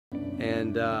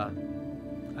And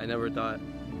I never thought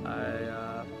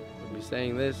I would be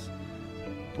saying this,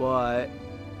 but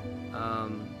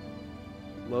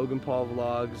Logan Paul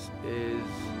Vlogs is...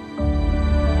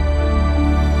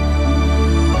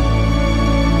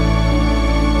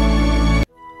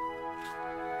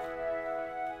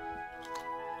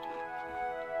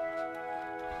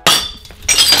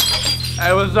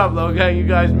 Hey, what's up, Logan? You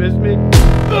guys missed me?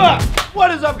 Ugh! What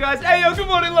is up, guys? Hey, yo, good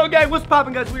morning, Logan. What's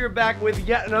poppin', guys? We are back with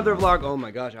yet another vlog. Oh my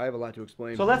gosh, I have a lot to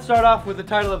explain. So let's start off with the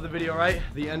title of the video, right?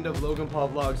 The end of Logan Paul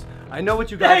Vlogs. I know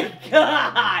what you guys... Thank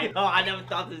God! Oh, I never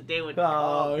thought this day would come.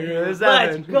 Oh, here's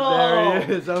Let's Evan. go! There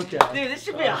he is, okay. Dude, this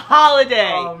should be a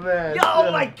holiday. Oh, man. Yo,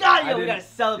 oh my God, yo, we gotta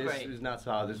celebrate. This is not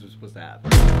how this was supposed to happen.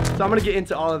 So I'm gonna get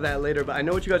into all of that later, but I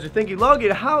know what you guys are thinking.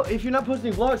 Logan, if you're not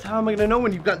posting vlogs, how am I gonna know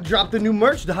when you've got dropped the new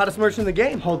merch, the hottest merch in the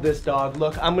game? Hold this, dog.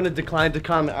 Look, I'm gonna decline to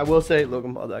comment. I will say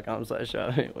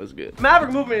loganpaul.com/shop. It was good.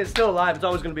 Maverick movement is still alive. It's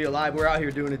always gonna be alive. We're out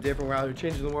here doing it different. We're out here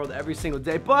changing the world every single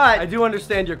day. But I do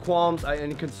understand your qualms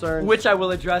and concerns, which I will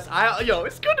address. Yo,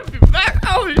 it's good to be back.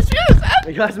 Oh, shit.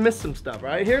 You guys missed some stuff,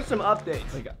 right? Here's some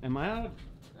updates. Like, am I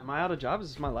out of jobs?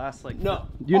 This is my last, like... No.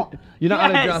 You're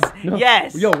not out of jobs. No.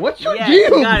 Yes. Yo, what's your deal, you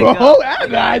bro? You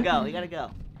gotta go. You gotta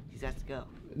go. He has to go.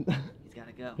 He's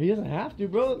gotta go. He doesn't have to,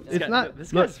 bro.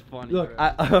 This guy's funny. Look,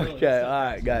 Okay,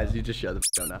 alright, guys, you just shut the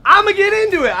f up now. I'm gonna get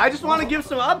into it. I just want to give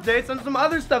some updates on some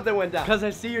other stuff that went down. Because I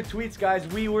see your tweets, guys.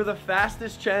 We were the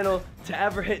fastest channel to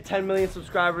ever hit 10 million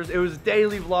subscribers. It was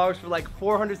daily vlogs for like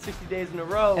 460 days in a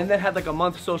row, and then had like a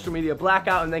month social media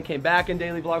blackout, and then came back and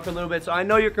daily vlog for a little bit. So I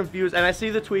know you're confused, and I see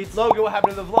the tweets. Logan, what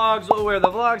happened to the vlogs? Where are the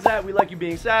vlogs at? We like you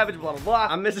being savage, blah, blah, blah.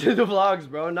 I'm missing the vlogs,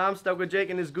 bro. Now I'm stuck with Jake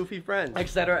and his goofy friends,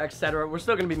 etc., etc. We're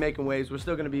still gonna be making waves. We're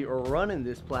still gonna be running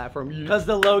this platform because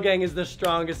the Logang is the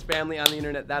strongest family on the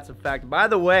internet. That's a fact. By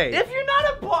the way, If you're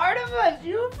not a part of us,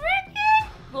 you freaking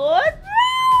good.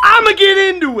 I'ma get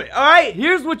into it, all right?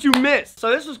 Here's what you missed.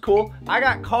 So this was cool. I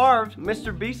got carved.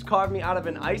 Mr. Beast carved me out of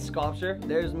an ice sculpture.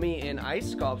 There's me in ice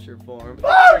sculpture form.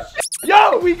 Oh, shit.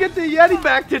 Yo, we get the Yeti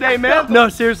back today, man. No,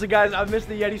 seriously, guys, I've missed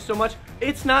the Yeti so much.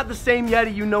 It's not the same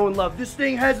Yeti you know and love. This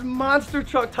thing has monster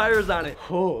truck tires on it.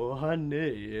 Oh,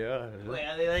 honey, yeah. Wait,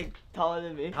 are they like taller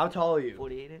than me? How tall are you?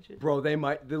 48 inches? Bro, they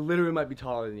literally might be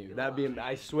taller than you. That'd be,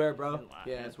 I swear, bro.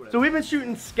 Yeah, that's what. So we've been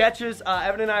shooting sketches.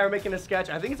 Evan and I are making a sketch.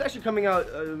 I think it's actually coming out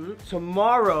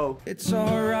tomorrow. It's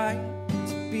alright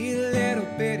to be a little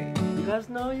bitty. You guys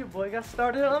know your boy got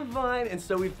started on Vine, and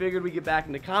so we figured we'd get back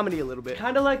into comedy a little bit.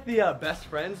 Kind of like the Best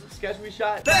Friends sketch we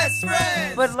shot. Best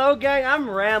friends! But Logang, I'm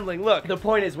rambling. Look, the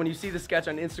point is when you see the sketch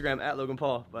on Instagram, at Logan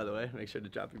Paul, by the way, make sure to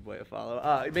drop your boy a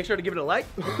follow. Make sure to give it a like.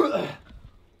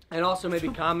 And also maybe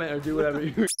comment or do whatever you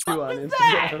do on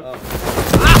Instagram.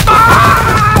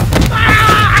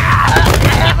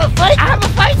 I have a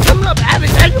fight coming up, Abby.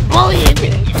 You're bullying me.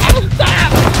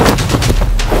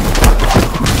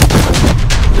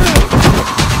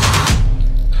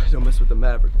 Don't mess with the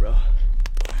Maverick, bro.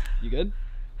 you good?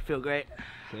 Feel great.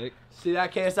 Sick. See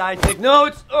that, KSI? Take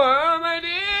notes. Oh, my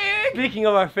dick. Speaking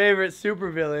of our favorite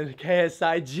supervillain,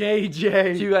 KSI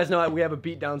JJ. So you guys know we have a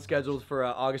beatdown scheduled for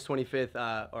August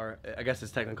 25th, or I guess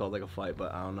it's technically called like a fight,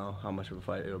 but I don't know how much of a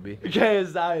fight it'll be.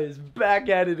 KSI is back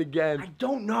at it again. I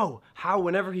don't know how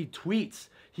whenever he tweets,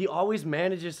 he always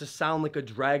manages to sound like a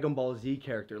Dragon Ball Z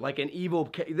character, like an evil.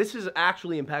 This is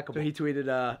actually impeccable. So he tweeted,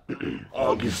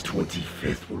 August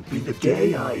 25th will be the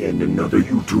day I end another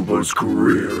YouTuber's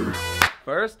career.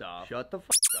 First off, shut the f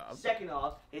up. Second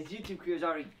off, his YouTube career is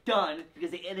already done because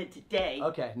they ended today.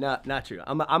 Okay, not true.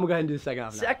 I'm gonna go ahead and do the second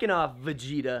off now. Second off,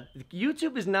 Vegeta.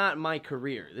 YouTube is not my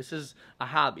career. This is a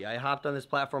hobby. I hopped on this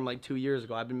platform like 2 years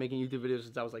ago. I've been making YouTube videos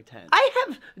since I was like 10. I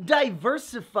have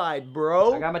diversified,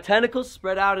 bro. I got my tentacles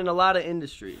spread out in a lot of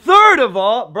industries. Third of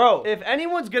all, bro, if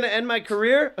anyone's gonna end my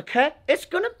career, okay, it's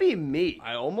gonna be me.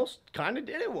 I almost kind of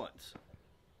did it once.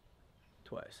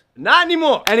 Twice. Not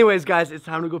anymore. Anyways, guys, it's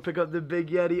time to go pick up the big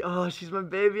Yeti. Oh, she's my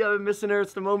baby. I've been missing her.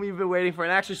 It's the moment you've been waiting for.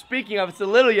 And actually, speaking of, it's the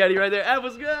little Yeti right there. Ev,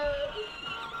 what's good?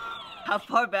 How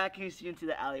far back can you see into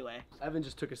the alleyway? Evan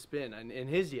just took a spin in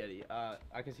his Yeti.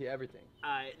 I can see everything.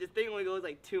 Alright, this thing only goes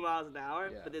like 2 miles an hour,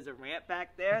 Yeah. but there's a ramp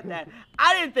back there that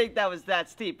I didn't think that was that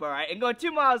steep, alright? And going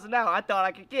 2 miles an hour, I thought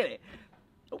I could get it.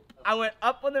 I went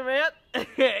up on the ramp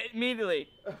immediately.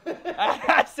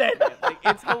 I said it. Like,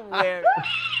 it's hilarious.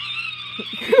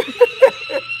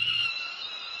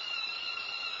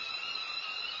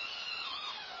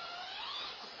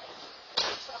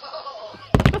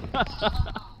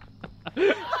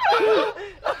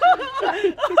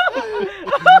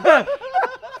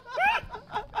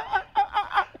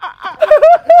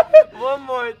 One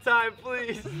more time,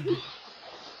 please.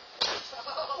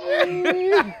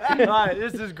 Alright,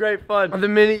 this is great fun. The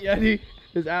mini Yeti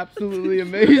is absolutely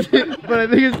amazing, but I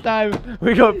think it's time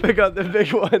we go pick up the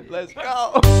big one. Let's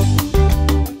go.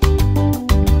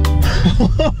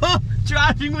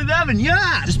 Driving with Evan,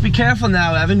 yeah. Just be careful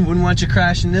now, Evan. Wouldn't want you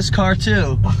crashing this car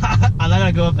too. I'm not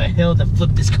gonna go up a hill to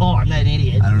flip this car. I'm not an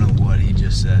idiot. I don't know what he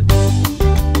just said.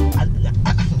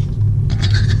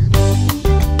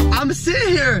 I'm sitting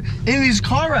here in these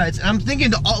car rides, and I'm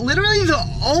thinking literally the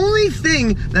only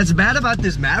thing that's bad about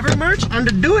this Maverick merch, on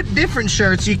the Do It Different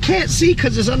shirts, you can't see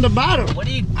because it's on the bottom. What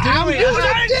are you doing? I'm doing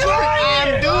it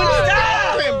different,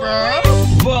 bro.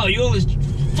 Bro, you always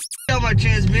f***ed my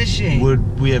transmission.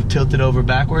 Would we have tilted over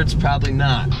backwards? Probably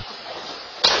not.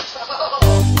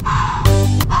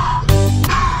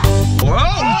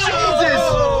 Oh, Jesus!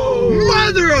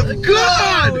 Mother of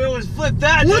God! We almost flipped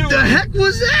that. What the heck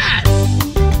was that?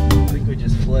 I think we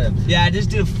just flipped. Yeah, just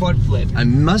do a front flip. I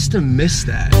must have missed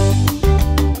that.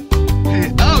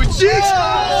 Oh, Jesus!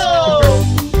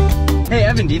 Oh! Hey,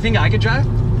 Evan, do you think I could drive?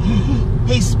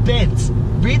 Hey, Spence,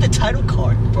 read the title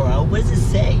card, bro. What does it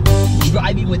say?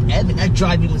 Driving with Evan, not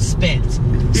driving with Spence.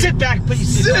 Sit back, put your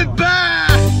seat Sit on. back!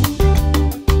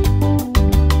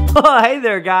 Oh, hey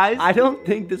there, guys. I don't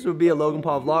think this would be a Logan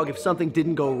Paul vlog if something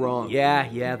didn't go wrong.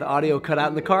 Yeah, the audio cut out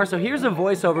in the car, so here's a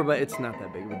voiceover, but it's not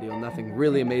that big of a deal. Nothing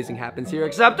really amazing happens here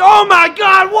except, oh my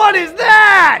God, what is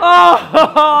that?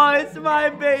 Oh, it's my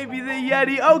baby, the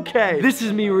Yeti. Okay, this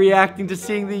is me reacting to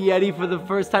seeing the Yeti for the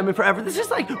first time in forever. This is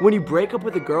like when you break up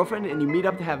with a girlfriend and you meet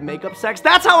up to have makeup sex.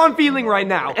 That's how I'm feeling right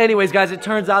now. Anyways, guys, it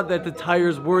turns out that the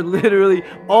tires were literally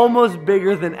almost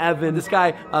bigger than Evan. This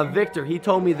guy, Victor, he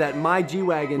told me that my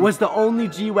G-Wagon was the only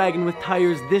G-Wagon with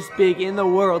tires this big in the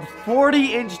world.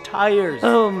 40-inch tires.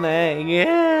 Oh man,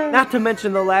 yeah. Not to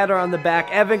mention the ladder on the back.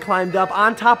 Evan climbed up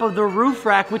on top of the roof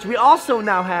rack, which we also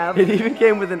now have. It even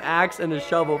came with an axe and a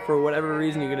shovel for whatever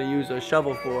reason you're gonna use a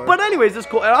shovel for. But anyways, it's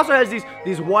cool. It also has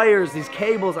these wires, these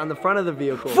cables on the front of the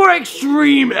vehicle for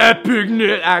extreme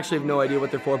epicness. I actually have no idea what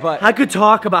they're for, but I could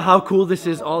talk about how cool this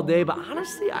is all day, but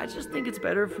honestly, I just think it's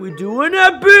better if we do an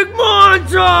epic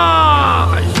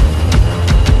montage.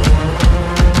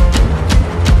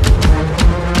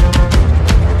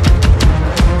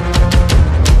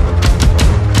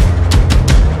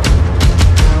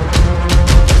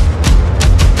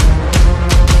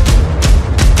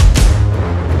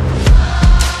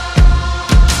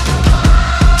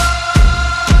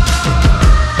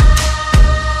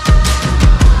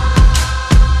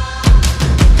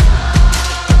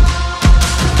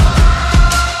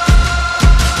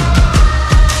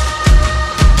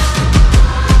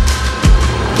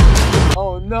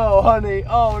 Honey,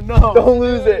 oh no. Don't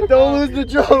lose it. Don't lose the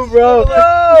drone, bro.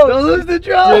 No. Don't lose the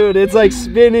drone. Dude, it's like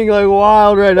spinning like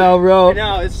wild right now, bro.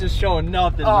 Now it's just showing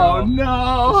nothing, Oh bro. no,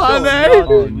 honey.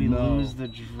 Did we lose the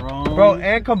drone? Bro,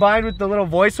 and combined with the little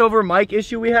voiceover mic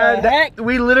issue we had,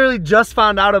 we literally just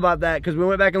found out about that because we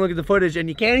went back and looked at the footage and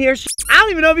you can't hear shit. I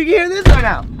don't even know if you can hear this right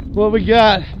now. What we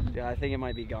got? Yeah, I think it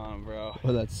might be gone, bro.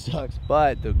 Oh, that sucks.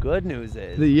 But the good news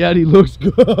is The Yeti looks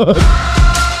good.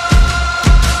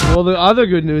 Well, the other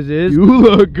good news is you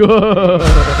look good.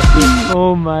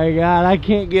 oh my God, I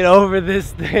can't get over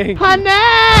this thing. Honey!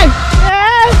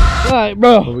 Yes! All right,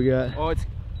 bro. What we got? Oh,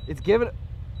 it's giving.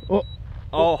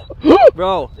 Oh,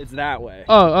 Bro, it's that way.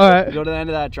 Oh, all right. Go to the end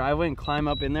of that driveway and climb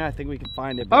up in there. I think we can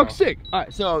find it, Oh, bro. sick. All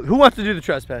right, so who wants to do the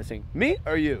trespassing? Me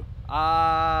or you?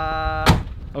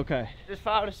 Okay. Just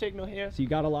follow the signal here. So you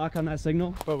got a lock on that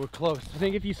signal? But we're close. I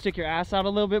think if you stick your ass out a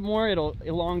little bit more, it'll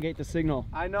elongate the signal.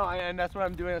 I know, and that's what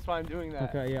I'm doing. That's why I'm doing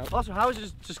that. Okay, yeah. Also, how is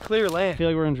it just clear I land? feel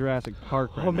like we're in Jurassic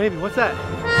Park right Oh, maybe. What's that?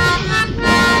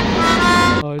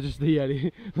 Oh, just the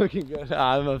Yeti. Looking good.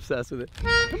 I'm obsessed with it.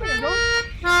 Come here, go.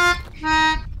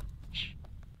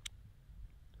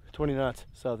 20 knots,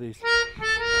 southeast.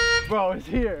 Bro, it's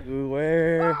here.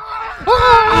 Where?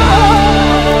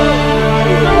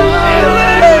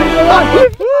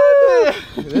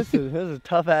 This is a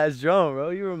tough ass drone, bro.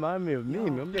 You remind me of me.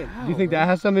 Do you think that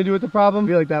has something to do with the problem? I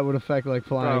feel like that would affect like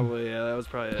flying. Probably, yeah, that was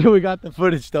probably it. We got the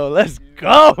footage though. Let's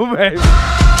go, baby.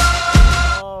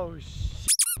 Oh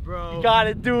shit, bro. You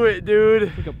gotta do it, dude.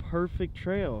 It's like a perfect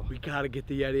trail. We gotta get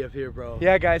the Yeti up here, bro.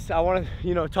 Yeah, guys, I want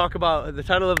to, talk about the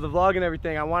title of the vlog and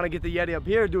everything. I want to get the Yeti up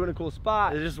here, doing a cool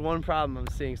spot. There's just one problem I'm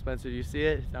seeing, Spencer. Do you see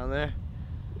it down there?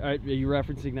 All right, are you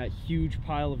referencing that huge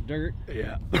pile of dirt?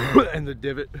 Yeah. And the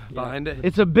divot behind it.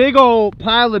 It's a big old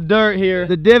pile of dirt here.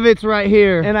 The divot's right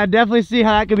here. And I definitely see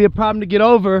how that could be a problem to get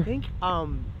over. I think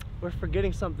we're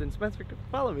forgetting something. Spencer,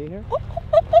 follow me here.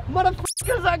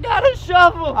 Motherfuckers, I got a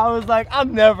shovel. I was like,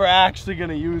 I'm never actually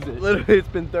gonna use it. Literally, it's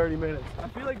been 30 minutes. I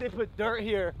feel like they put dirt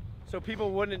here so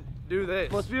people wouldn't do this.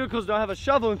 Most vehicles don't have a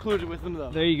shovel included with them though.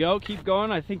 There you go. Keep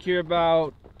going. I think you're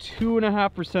about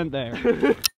 2.5% there.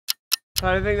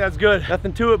 I think that's good.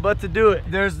 Nothing to it but to do it.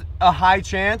 There's a high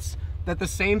chance that the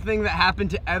same thing that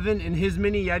happened to Evan in his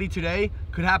mini Yeti today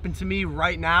could happen to me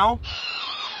right now.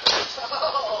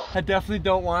 I definitely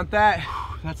don't want that.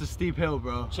 That's a steep hill,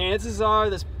 bro. Chances are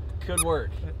this could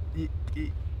work.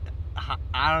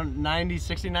 I don't, 90,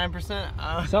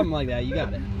 69%? Something like that. You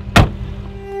got it.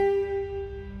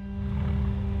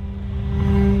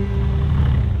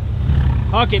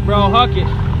 Huck it, bro. Huck it.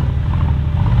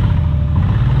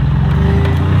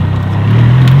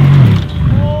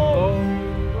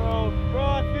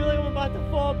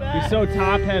 You're so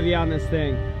top heavy on this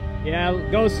thing. Yeah,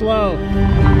 go slow.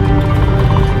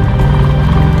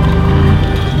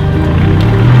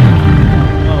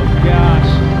 Oh gosh.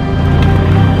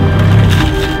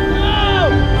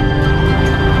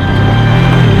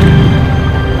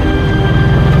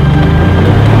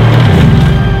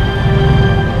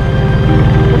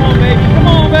 Come on, baby. Come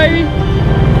on, baby.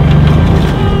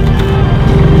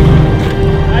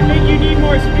 I think you need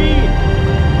more speed.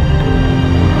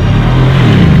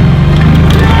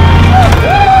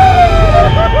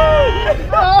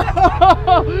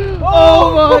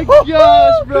 Oh my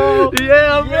gosh, bro!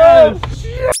 Yeah, bro!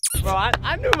 Yes. Bro,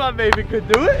 I knew my baby could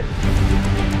do it.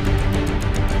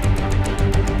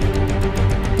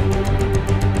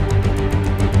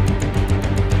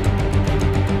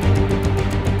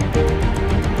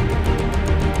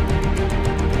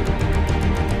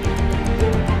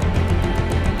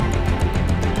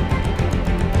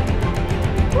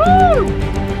 Woo!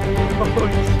 Oh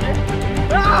shit!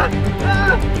 Ah!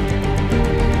 Ah!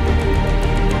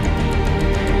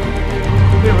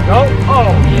 Here we go.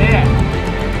 Oh, yeah.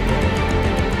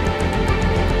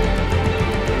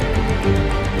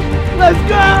 Let's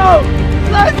go!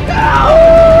 Let's go!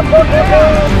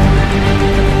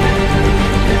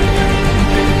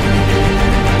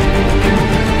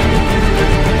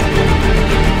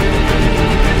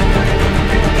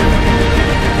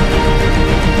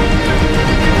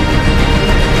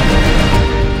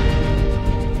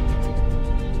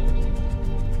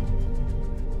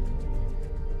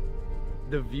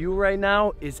 The view right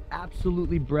now is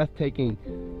absolutely breathtaking.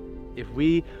 If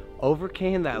we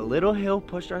overcame that little hill,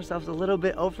 pushed ourselves a little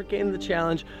bit, overcame the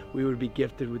challenge, we would be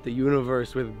gifted with the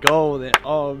universe, with gold. And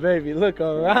oh baby, look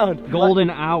around. Golden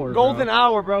hour, golden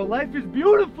hour, bro. Life is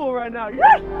beautiful right now.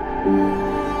 Yeah!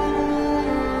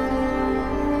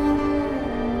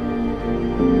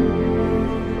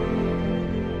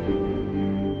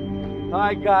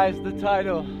 Alright guys, the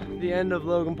title, the end of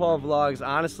Logan Paul Vlogs.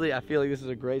 Honestly, I feel like this is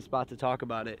a great spot to talk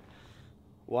about it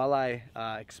while I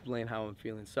explain how I'm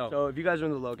feeling. So if you guys are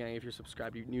in the Logan gang, if you're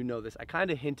subscribed, you know this. I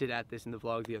kind of hinted at this in the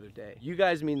vlog the other day. You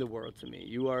guys mean the world to me.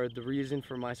 You are the reason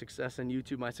for my success on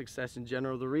YouTube, my success in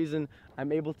general, the reason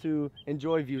I'm able to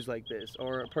enjoy views like this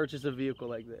or purchase a vehicle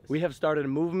like this. We have started a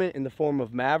movement in the form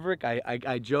of Maverick.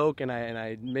 I joke and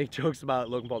I make jokes about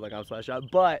loganpaul.com/shop,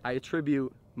 but I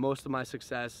attribute most of my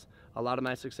success, a lot of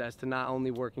my success, to not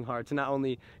only working hard, to not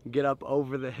only get up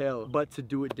over the hill, but to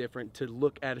do it different, to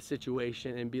look at a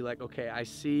situation and be like, okay, I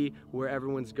see where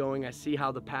everyone's going, I see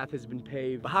how the path has been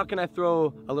paved, but how can I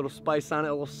throw a little spice on it,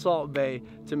 a little salt bay,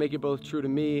 to make it both true to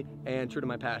me and true to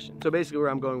my passion? So basically where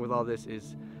I'm going with all this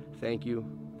is thank you.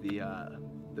 The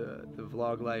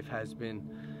vlog life has been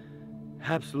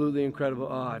absolutely incredible.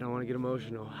 Oh, I don't want to get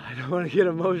emotional. I don't want to get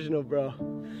emotional, bro.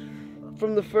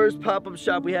 From the first pop-up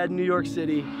shop we had in New York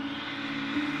City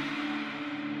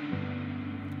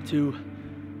to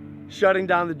shutting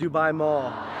down the Dubai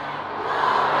Mall.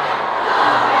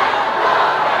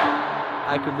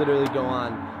 I could literally go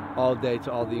on all day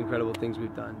to all the incredible things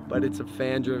we've done, but it's a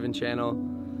fan-driven channel,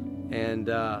 and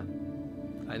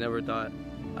I never thought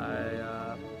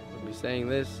I would be saying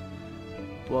this,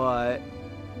 but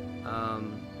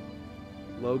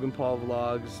Logan Paul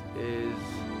Vlogs is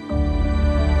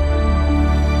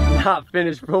not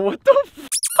finished, bro. What the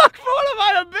fuck, bro? What am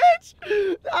I, a bitch?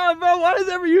 Nah, bro, why does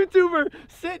every YouTuber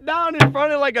sit down in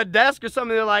front of like a desk or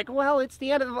something? They're like, well, it's the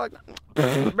end of the vlog.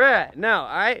 Bruh, no,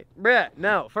 alright? Bruh,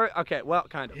 no. Okay, well,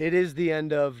 kind of. It is the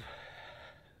end of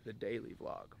the daily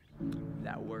vlog.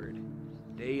 That word,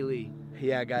 daily.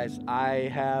 Yeah, guys,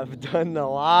 I have done a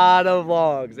lot of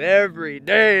vlogs every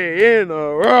day in a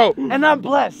row, and I'm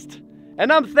blessed. And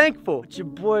I'm thankful. But your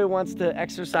boy wants to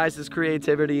exercise his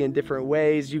creativity in different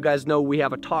ways. You guys know we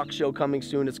have a talk show coming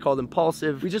soon. It's called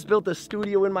Impulsive. We just built a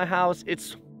studio in my house.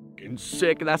 It's fucking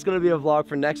sick. That's gonna be a vlog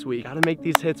for next week. Gotta make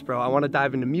these hits, bro. I wanna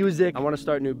dive into music. I wanna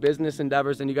start new business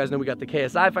endeavors. And you guys know we got the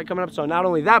KSI fight coming up. So not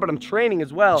only that, but I'm training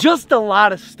as well. Just a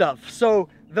lot of stuff. So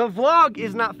the vlog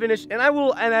is not finished, and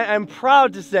I'm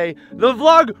proud to say, the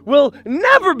vlog will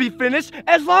never be finished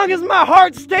as long as my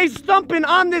heart stays thumping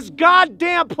on this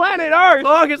goddamn planet Earth. As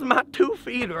long as my 2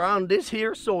 feet are on this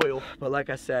here soil. But like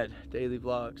I said, daily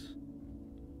vlogs,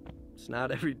 it's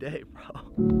not every day, bro.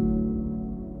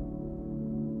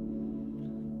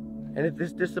 And if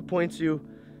this disappoints you,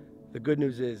 the good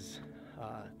news is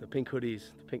the pink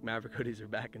hoodies, the pink Maverick hoodies are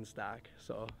back in stock.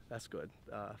 So that's good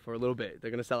for a little bit.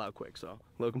 They're gonna sell out quick, so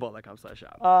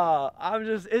loganpaul.com/shop.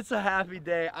 It's a happy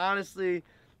day. Honestly,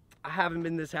 I haven't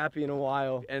been this happy in a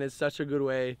while, and it's such a good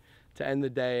way to end the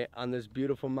day on this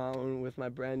beautiful mountain with my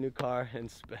brand new car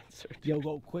and Spencer.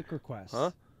 Yo, quick request.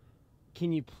 Huh?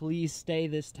 Can you please stay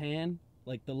this tan?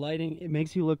 Like the lighting, it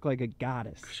makes you look like a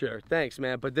goddess. Sure, thanks,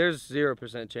 man. But there's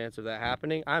 0% chance of that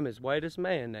happening. I'm as white as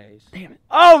mayonnaise. Damn it.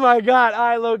 Oh my God. All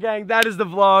right, Low Gang, that is the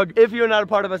vlog. If you're not a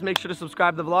part of us, make sure to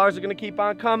subscribe. The vlogs are gonna keep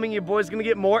on coming. Your boy's gonna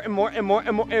get more and more and more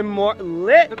and more and more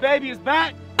lit. The baby is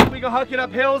back. We go hucking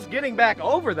up hills. Getting back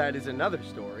over that is another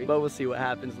story. But we'll see what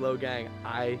happens, Low Gang.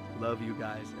 I love you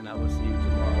guys, and I will see you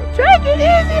tomorrow. Take it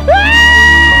easy,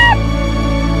 man!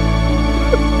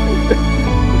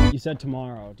 You said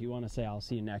tomorrow. Do you want to say I'll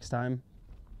see you next time?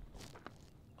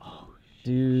 Oh,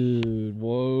 dude,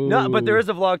 whoa. No, but there is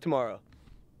a vlog tomorrow.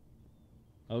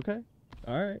 Okay.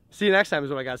 All right. See you next time is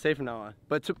what I gotta say from now on.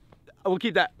 But we'll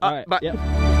keep that. All right. Bye. Yep.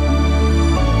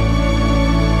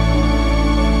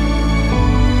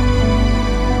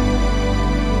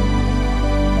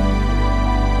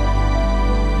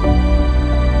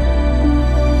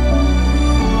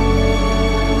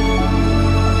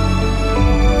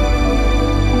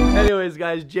 Anyways,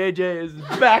 guys, JJ is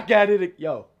back at it.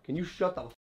 Yo, can you shut the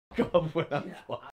f up when I'm